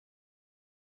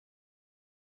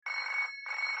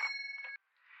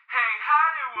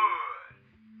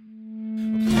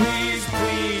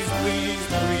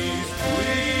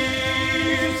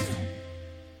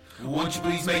Won't you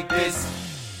please make this?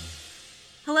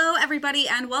 Hello, everybody,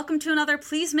 and welcome to another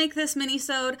Please Make This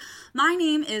mini-sode. My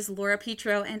name is Laura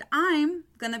Petro, and I'm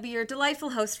going to be your delightful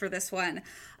host for this one.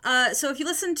 So if you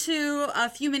listened to a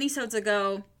few mini-sodes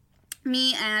ago,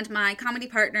 me and my comedy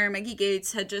partner, Maggie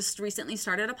Gates, had just recently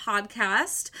started a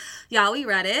podcast. Yeah, we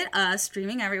read it,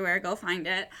 streaming everywhere. Go find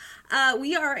it.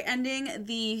 We are ending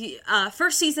the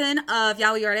first season of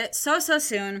Yeah, we read it so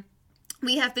soon.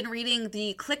 We have been reading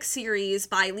the Click series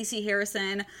by Lisi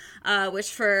Harrison, which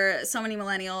for so many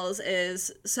millennials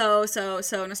is so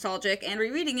nostalgic, and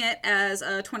rereading it as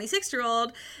a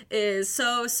 26-year-old is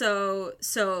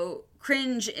so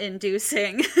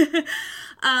cringe-inducing.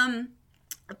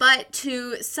 But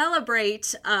to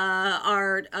celebrate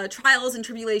our trials and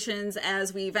tribulations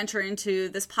as we venture into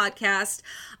this podcast,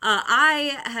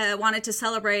 I wanted to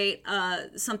celebrate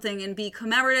something and be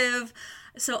commemorative.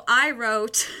 So I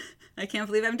wrote, I can't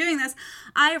believe I'm doing this,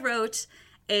 I wrote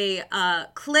a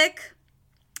Click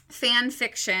fan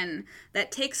fiction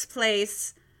that takes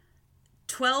place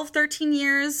 13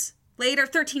 years later,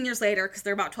 because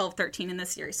they're about 13 in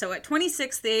this series. So at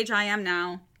 26, the age I am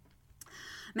now,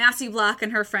 Massey Block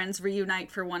and her friends reunite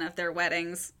for one of their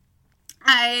weddings.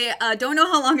 I don't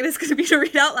know how long it is going to be to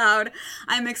read out loud.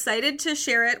 I'm excited to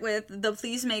share it with the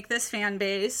Please Make This fan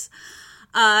base.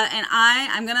 And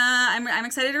I'm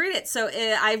excited to read it. So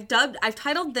I've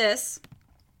titled this,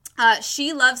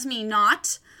 She Loves Me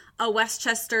Not, a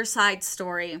Westchester Side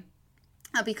Story.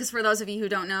 Because for those of you who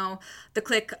don't know,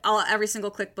 every single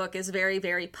Click book is very,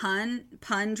 very pun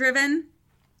driven.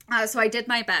 So I did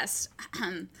my best.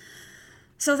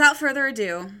 So without further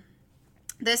ado,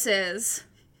 this is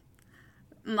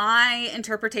my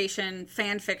interpretation,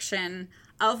 fan fiction,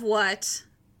 of what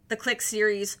the Click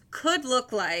series could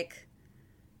look like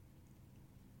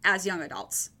as young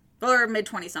adults, or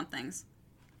mid-20-somethings.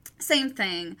 Same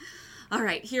thing. All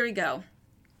right, here we go.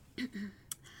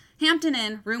 Hampton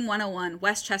Inn, room 101,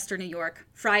 Westchester, New York,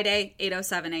 Friday,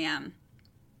 8:07 a.m.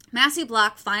 Massey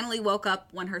Block finally woke up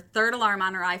when her third alarm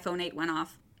on her iPhone 8 went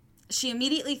off. She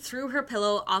immediately threw her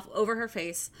pillow off over her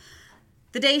face.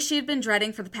 The day she had been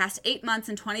dreading for the past 8 months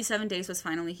and 27 days was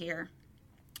finally here.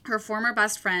 Her former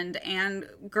best friend and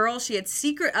girl she had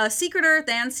secreter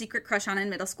than secret crush on in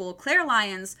middle school, Claire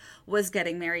Lyons, was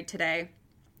getting married today.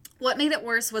 What made it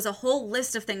worse was a whole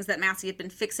list of things that Massey had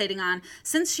been fixating on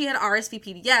since she had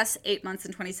RSVP'd yes 8 months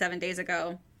and 27 days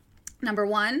ago. Number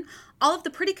one, all of the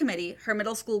Pretty Committee, her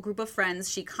middle school group of friends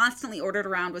she constantly ordered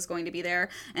around, was going to be there,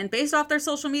 and based off their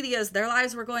social medias, their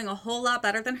lives were going a whole lot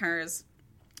better than hers.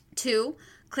 2,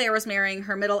 Claire was marrying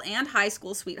her middle and high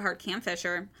school sweetheart, Cam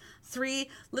Fisher. 3,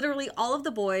 literally all of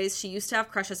the boys she used to have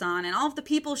crushes on and all of the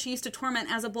people she used to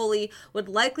torment as a bully would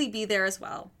likely be there as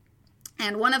well.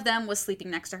 And one of them was sleeping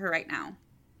next to her right now.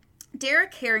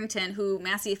 Derek Harrington, who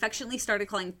Massey affectionately started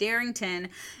calling Darrington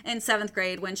in 7th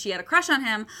grade when she had a crush on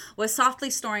him, was softly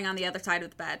snoring on the other side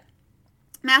of the bed.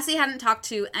 Massey hadn't talked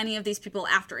to any of these people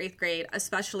after 8th grade,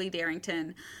 especially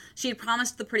Darrington. She had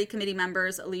promised the Pretty Committee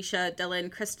members, Alicia,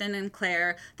 Dylan, Kristen, and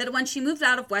Claire, that when she moved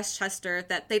out of Westchester,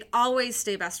 that they'd always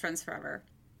stay best friends forever.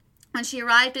 When she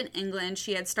arrived in England,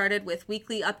 she had started with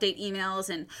weekly update emails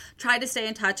and tried to stay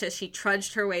in touch as she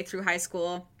trudged her way through high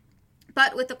school.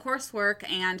 But with the coursework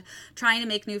and trying to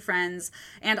make new friends,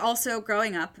 and also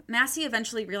growing up, Massey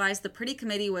eventually realized the Pretty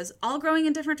Committee was all growing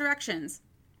in different directions.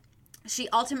 She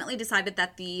ultimately decided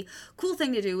that the cool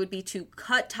thing to do would be to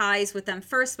cut ties with them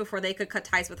first before they could cut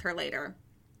ties with her later.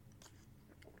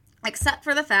 Except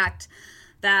for the fact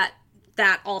that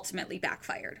ultimately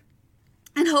backfired.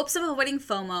 In hopes of avoiding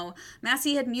FOMO,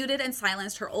 Massey had muted and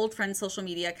silenced her old friends' social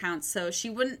media accounts so she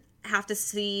wouldn't have to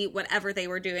see whatever they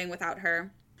were doing without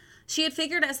her. She had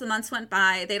figured as the months went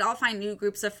by, they'd all find new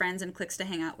groups of friends and cliques to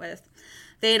hang out with.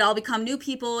 They'd all become new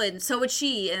people, and so would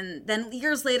she, and then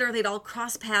years later, they'd all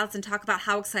cross paths and talk about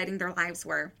how exciting their lives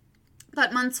were.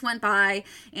 But months went by,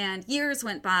 and years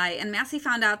went by, and Massey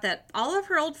found out that all of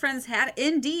her old friends had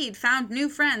indeed found new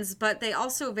friends, but they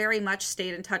also very much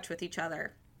stayed in touch with each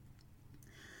other.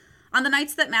 On the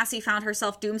nights that Massey found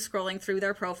herself doom-scrolling through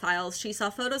their profiles, she saw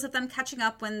photos of them catching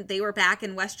up when they were back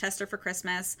in Westchester for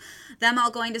Christmas, them all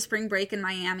going to spring break in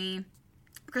Miami.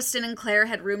 Kristen and Claire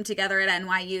had roomed together at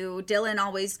NYU. Dylan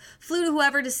always flew to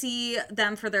whoever to see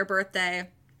them for their birthday.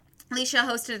 Alicia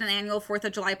hosted an annual 4th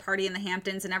of July party in the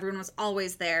Hamptons, and everyone was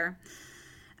always there.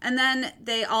 And then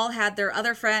they all had their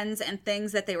other friends and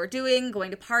things that they were doing,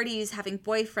 going to parties, having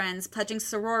boyfriends, pledging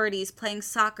sororities, playing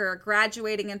soccer,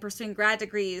 graduating and pursuing grad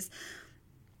degrees.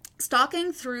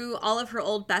 Stalking through all of her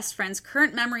old best friends'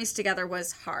 current memories together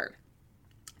was hard.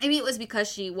 Maybe it was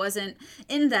because she wasn't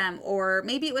in them, or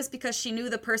maybe it was because she knew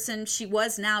the person she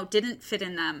was now didn't fit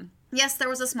in them. Yes, there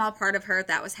was a small part of her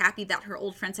that was happy that her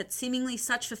old friends had seemingly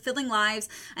such fulfilling lives,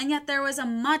 and yet there was a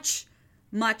much,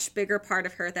 much bigger part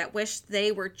of her that wished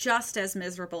they were just as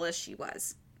miserable as she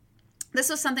was. This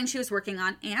was something she was working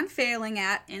on and failing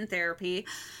at in therapy,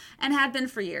 and had been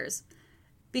for years.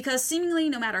 Because seemingly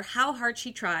no matter how hard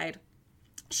she tried,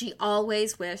 she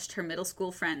always wished her middle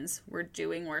school friends were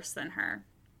doing worse than her.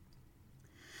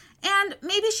 And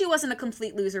maybe she wasn't a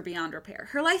complete loser beyond repair.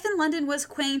 Her life in London was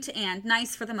quaint and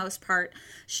nice for the most part.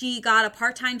 She got a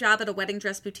part-time job at a wedding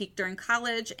dress boutique during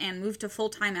college and moved to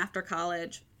full-time after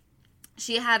college.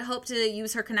 She had hoped to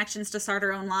use her connections to start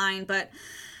her own line, but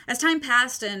as time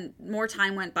passed and more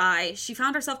time went by, she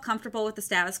found herself comfortable with the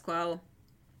status quo.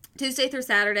 Tuesday through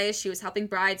Saturday, she was helping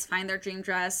brides find their dream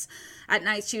dress. At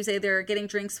night, she was either getting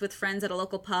drinks with friends at a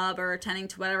local pub or attending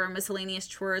to whatever miscellaneous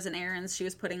chores and errands she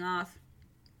was putting off.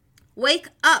 "Wake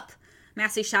up!"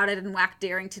 Massey shouted and whacked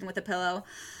Darrington with a pillow.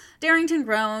 Darrington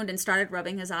groaned and started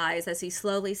rubbing his eyes as he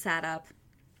slowly sat up.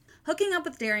 Hooking up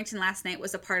with Darrington last night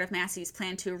was a part of Massey's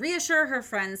plan to reassure her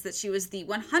friends that she was the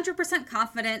 100%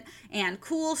 confident and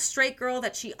cool straight girl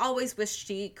that she always wished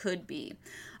she could be.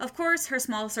 Of course, her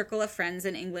small circle of friends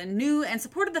in England knew and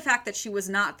supported the fact that she was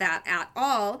not that at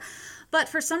all, but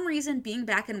for some reason, being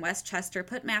back in Westchester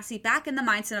put Massey back in the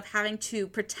mindset of having to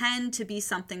pretend to be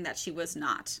something that she was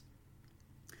not.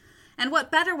 And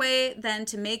what better way than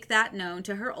to make that known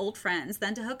to her old friends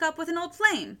than to hook up with an old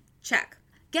flame? Check.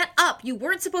 "Get up! You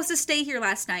weren't supposed to stay here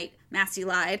last night," Massey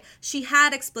lied. She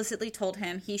had explicitly told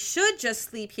him he should just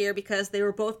sleep here because they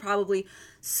were both probably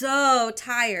so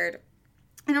tired.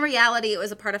 In reality, it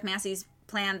was a part of Massey's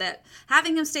plan that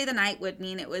having him stay the night would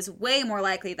mean it was way more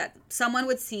likely that someone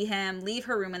would see him leave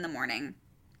her room in the morning.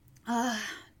 "Ugh,"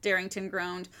 Darrington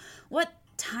groaned. "What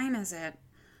time is it?"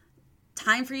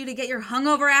 "Time for you to get your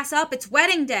hungover ass up. It's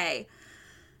wedding day."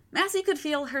 Massey could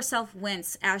feel herself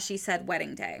wince as she said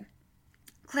wedding day.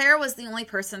 Claire was the only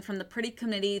person from the pretty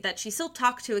committee that she still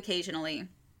talked to occasionally.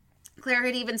 Claire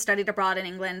had even studied abroad in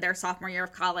England their sophomore year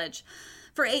of college.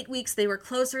 For 8 weeks, they were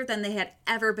closer than they had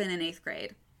ever been in 8th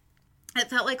grade. It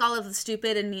felt like all of the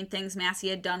stupid and mean things Massey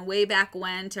had done way back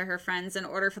when to her friends in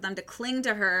order for them to cling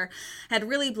to her had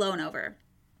really blown over.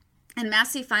 And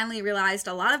Massey finally realized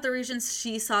a lot of the reasons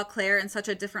she saw Claire in such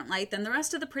a different light than the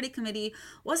rest of the pretty committee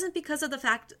wasn't because of the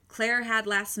fact Claire had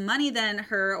less money than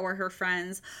her or her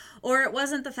friends, or it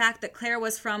wasn't the fact that Claire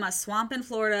was from a swamp in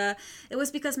Florida. It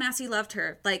was because Massey loved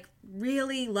her, like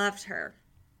really loved her.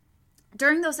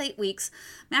 During those 8 weeks,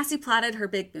 Massey plotted her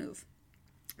big move,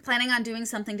 planning on doing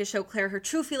something to show Claire her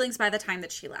true feelings by the time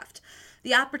that she left.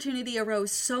 The opportunity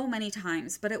arose so many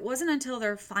times, but it wasn't until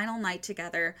their final night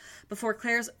together, before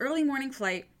Claire's early morning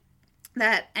flight,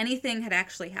 that anything had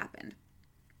actually happened.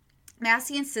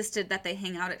 Massey insisted that they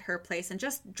hang out at her place and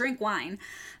just drink wine.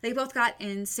 They both got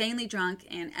insanely drunk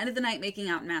and ended the night making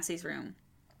out in Massey's room.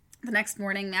 The next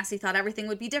morning, Massey thought everything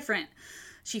would be different.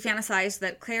 She fantasized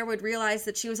that Claire would realize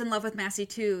that she was in love with Massey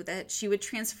too, that she would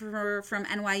transfer from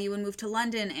NYU and move to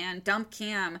London and dump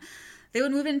Cam. They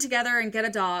would move in together and get a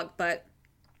dog, but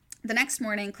the next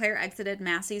morning, Claire exited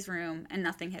Massey's room and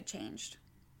nothing had changed.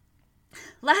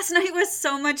 "Last night was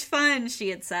so much fun," she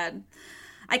had said.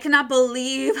 "I cannot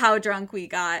believe how drunk we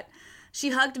got." She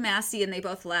hugged Massey and they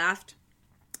both laughed,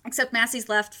 except Massey's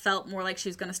laugh felt more like she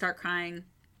was going to start crying.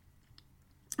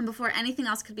 And before anything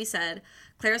else could be said,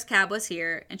 Claire's cab was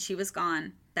here and she was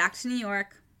gone. Back to New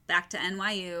York, back to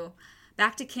NYU,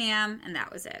 back to Cam, and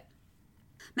that was it.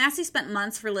 Massey spent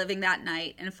months reliving that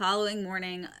night and following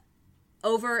morning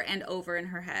over and over in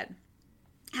her head.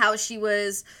 How she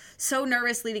was so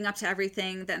nervous leading up to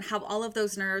everything, then how all of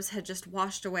those nerves had just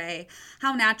washed away,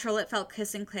 how natural it felt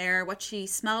kissing Claire, what she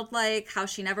smelled like, how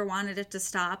she never wanted it to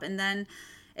stop, and then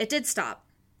it did stop.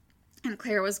 And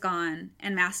Claire was gone,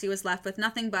 and Massey was left with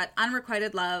nothing but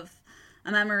unrequited love,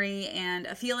 a memory, and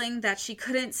a feeling that she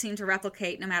couldn't seem to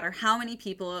replicate no matter how many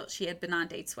people she had been on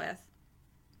dates with.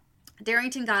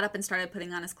 Darrington got up and started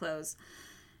putting on his clothes.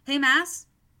 "Hey, Mass,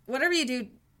 whatever you do,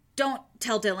 don't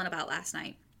tell Dylan about last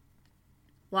night."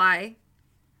 "Why?"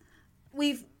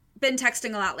 "We've been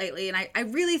texting a lot lately, and I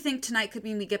really think tonight could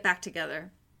mean we get back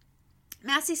together."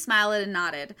 Massey smiled and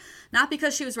nodded, not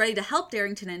because she was ready to help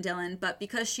Darrington and Dylan, but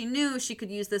because she knew she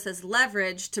could use this as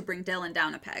leverage to bring Dylan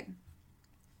down a peg.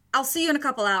 "I'll see you in a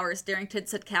couple hours," Darrington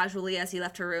said casually as he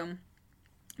left her room.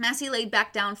 Massey laid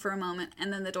back down for a moment,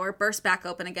 and then the door burst back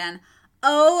open again.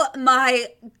 "Oh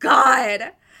my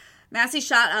God!" Massey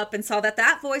shot up and saw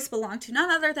that voice belonged to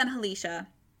none other than Alicia.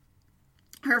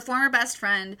 Her former best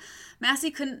friend,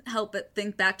 Massey couldn't help but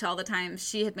think back to all the times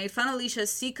she had made fun of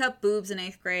Alicia's C-cup boobs in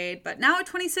 8th grade, but now at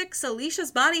 26,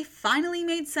 Alicia's body finally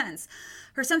made sense.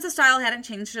 Her sense of style hadn't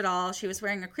changed at all. She was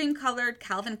wearing a cream-colored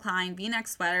Calvin Klein V-neck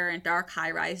sweater and dark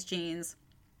high-rise jeans.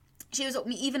 She was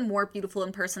even more beautiful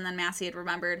in person than Massey had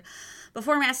remembered.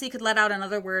 Before Massey could let out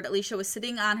another word, Alicia was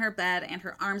sitting on her bed and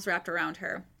her arms wrapped around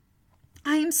her.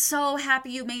 I am so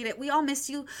happy you made it. We all missed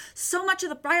you so much at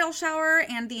the bridal shower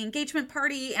and the engagement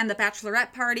party and the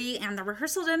bachelorette party and the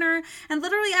rehearsal dinner and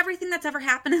literally everything that's ever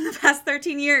happened in the past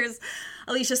 13 years.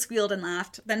 Alicia squealed and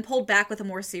laughed, then pulled back with a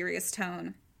more serious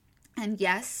tone. And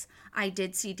yes, I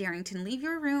did see Darrington leave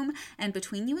your room, and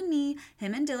between you and me,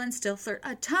 him and Dylan still flirt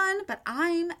a ton, but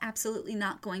I'm absolutely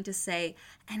not going to say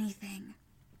anything.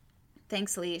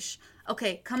 Thanks, Leash.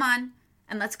 Okay, come on.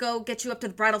 And let's go get you up to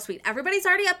the bridal suite. Everybody's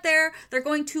already up there. They're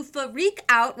going to freak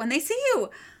out when they see you.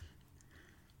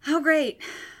 Oh, great.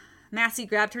 Massey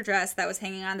grabbed her dress that was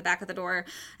hanging on the back of the door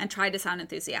and tried to sound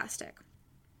enthusiastic.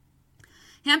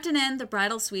 Hampton Inn, the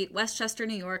bridal suite, Westchester,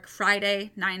 New York,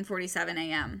 Friday, 9:47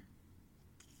 a.m.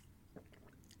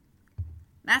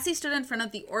 Massey stood in front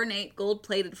of the ornate,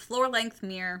 gold-plated, floor-length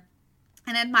mirror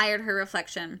and admired her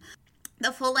reflection.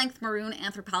 The full-length maroon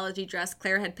anthropology dress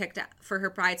Claire had picked for her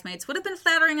bridesmaids would have been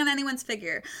flattering on anyone's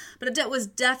figure, but it was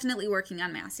definitely working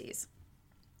on Massey's.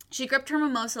 She gripped her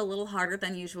mimosa a little harder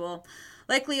than usual,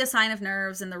 likely a sign of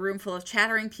nerves in the room full of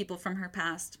chattering people from her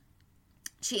past.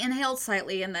 She inhaled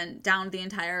slightly and then downed the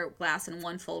entire glass in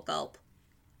one full gulp.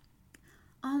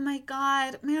 Oh my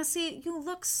God, Massey, you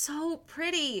look so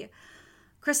pretty.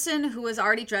 Kristen, who was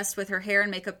already dressed with her hair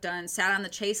and makeup done, sat on the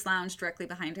Chase lounge directly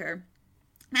behind her.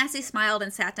 Massey smiled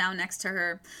and sat down next to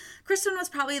her. Kristen was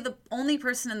probably the only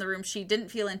person in the room she didn't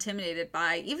feel intimidated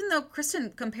by, even though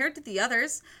Kristen, compared to the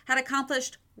others, had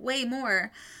accomplished way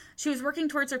more. She was working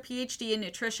towards her PhD in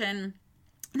nutrition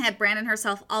and had branded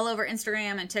herself all over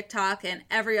Instagram and TikTok and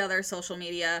every other social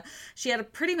media. She had a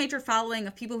pretty major following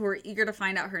of people who were eager to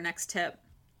find out her next tip.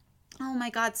 Oh my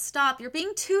God, stop. You're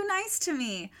being too nice to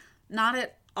me. Not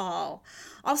at all.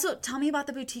 Also, tell me about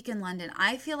the boutique in London.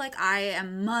 I feel like I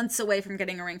am months away from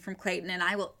getting a ring from Clayton, and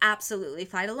I will absolutely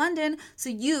fly to London so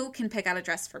you can pick out a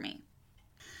dress for me.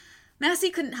 Massey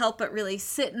couldn't help but really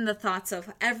sit in the thoughts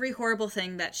of every horrible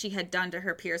thing that she had done to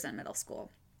her peers in middle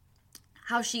school.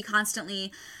 How she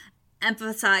constantly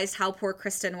emphasized how poor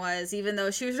Kristen was, even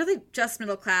though she was really just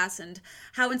middle class, and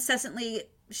how incessantly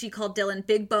she called Dylan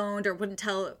big-boned or wouldn't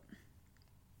tell,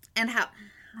 and how...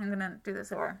 I'm going to do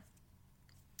this over.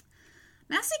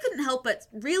 Massey couldn't help but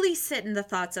really sit in the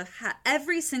thoughts of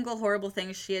every single horrible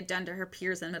thing she had done to her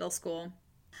peers in middle school.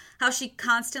 How she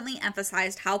constantly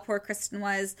emphasized how poor Kristen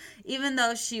was, even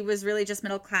though she was really just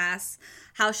middle class.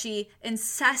 How she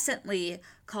incessantly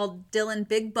called Dylan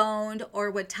big-boned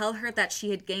or would tell her that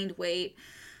she had gained weight.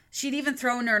 She'd even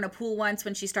thrown her in a pool once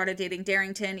when she started dating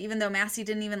Darrington, even though Massey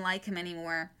didn't even like him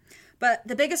anymore. But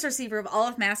the biggest receiver of all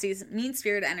of Massey's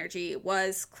mean-spirited energy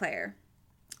was Claire.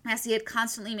 Massey had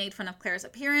constantly made fun of Claire's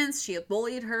appearance. She had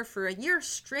bullied her for a year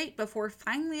straight before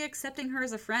finally accepting her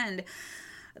as a friend.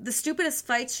 The stupidest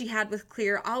fights she had with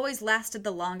Claire always lasted the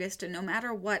longest, and no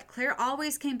matter what, Claire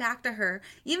always came back to her,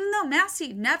 even though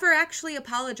Massey never actually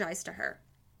apologized to her.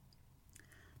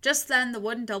 Just then, the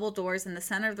wooden double doors in the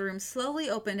center of the room slowly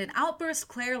opened, and out burst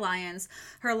Claire Lyons.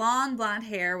 Her long blonde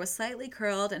hair was slightly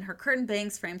curled, and her curtain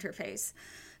bangs framed her face.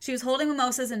 She was holding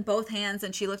mimosas in both hands,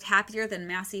 and she looked happier than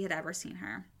Massey had ever seen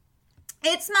her.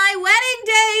 It's my wedding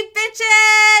day,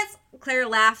 bitches! Claire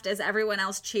laughed as everyone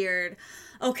else cheered.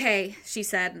 Okay, she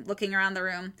said, looking around the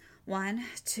room. 1,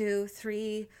 2,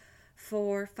 3,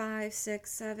 4, 5,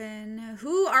 6, 7.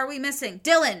 Who are we missing?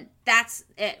 Dylan! That's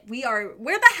it. Where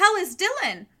the hell is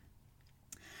Dylan?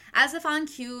 As if on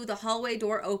cue, the hallway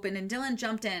door opened and Dylan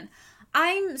jumped in.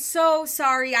 I'm so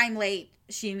sorry I'm late.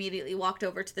 She immediately walked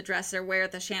over to the dresser where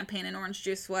the champagne and orange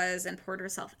juice was and poured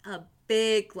herself a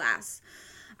big glass.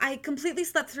 I completely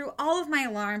slept through all of my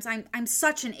alarms. I'm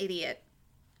such an idiot.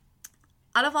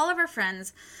 Out of all of her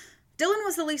friends, Dylan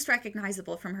was the least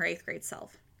recognizable from her 8th grade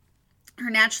self. Her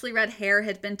naturally red hair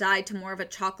had been dyed to more of a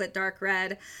chocolate dark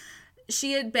red.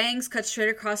 She had bangs cut straight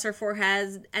across her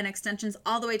forehead and extensions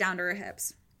all the way down to her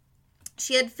hips.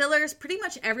 She had fillers pretty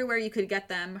much everywhere you could get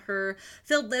them. Her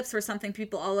filled lips were something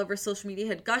people all over social media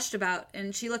had gushed about,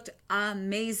 and she looked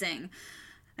amazing.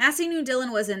 Massey knew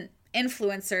Dylan was an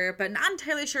influencer, but not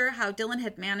entirely sure how Dylan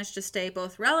had managed to stay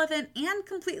both relevant and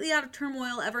completely out of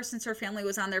turmoil ever since her family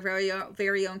was on their very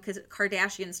own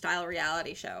Kardashian-style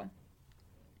reality show.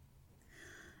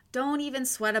 Don't even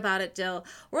sweat about it, Dill.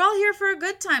 We're all here for a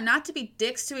good time, not to be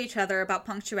dicks to each other about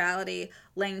punctuality,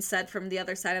 Lane said from the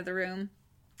other side of the room.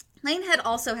 Lane had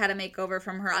also had a makeover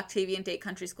from her Octavian Date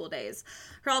country school days.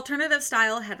 Her alternative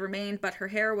style had remained, but her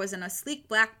hair was in a sleek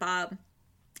black bob.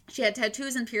 She had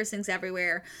tattoos and piercings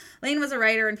everywhere. Lane was a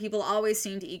writer, and people always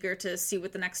seemed eager to see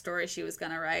what the next story she was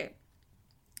going to write.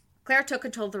 Claire took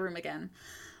control of the room again.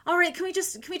 All right, can we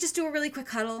just do a really quick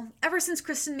huddle? Ever since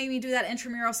Kristen made me do that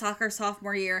intramural soccer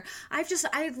sophomore year, I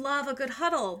love a good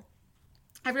huddle.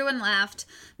 Everyone laughed.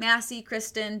 Massey,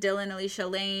 Kristen, Dylan, Alicia,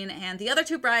 Lane, and the other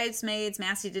two bridesmaids,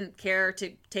 Massey didn't care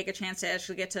to take a chance to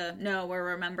actually get to know or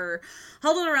remember,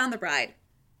 huddled around the bride.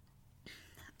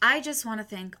 I just want to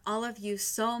thank all of you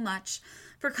so much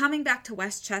for coming back to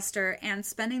Westchester and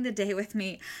spending the day with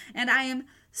me, and I am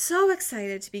so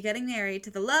excited to be getting married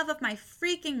to the love of my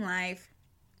freaking life.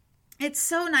 It's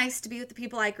so nice to be with the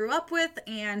people I grew up with,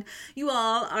 and you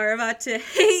all are about to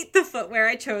hate the footwear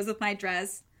I chose with my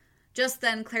dress. Just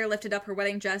then, Claire lifted up her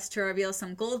wedding dress to reveal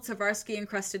some gold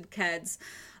Swarovski-encrusted keds.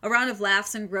 A round of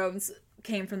laughs and groans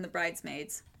came from the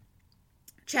bridesmaids.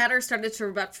 Chatter started to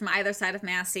erupt from either side of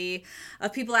Massey,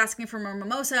 of people asking for more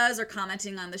mimosas or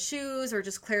commenting on the shoes or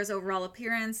just Claire's overall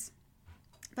appearance.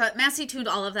 But Massey tuned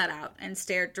all of that out and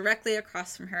stared directly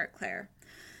across from her at Claire.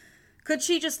 Could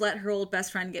she just let her old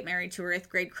best friend get married to her 8th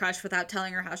grade crush without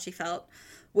telling her how she felt?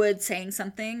 Would saying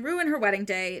something ruin her wedding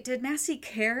day? Did Massey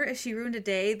care if she ruined a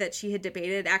day that she had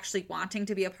debated actually wanting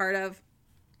to be a part of?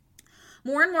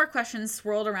 More and more questions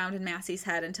swirled around in Massey's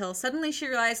head until suddenly she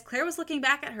realized Claire was looking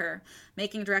back at her,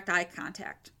 making direct eye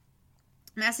contact.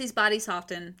 Massey's body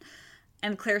softened,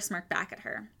 and Claire smirked back at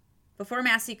her. Before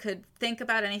Massey could think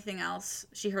about anything else,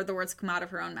 she heard the words come out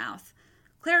of her own mouth.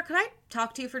 Claire, could I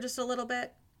talk to you for just a little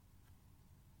bit?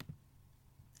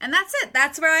 And that's it.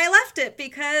 That's where I left it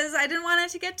because I didn't want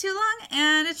it to get too long.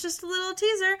 And it's just a little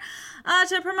teaser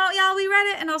to promote Y'all We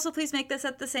Read It. And also please make this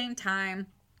at the same time.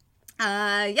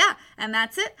 Yeah, and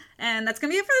that's it. And that's going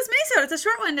to be it for this mini-sode. It's a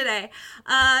short one today.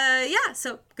 Yeah,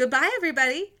 so goodbye,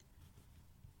 everybody.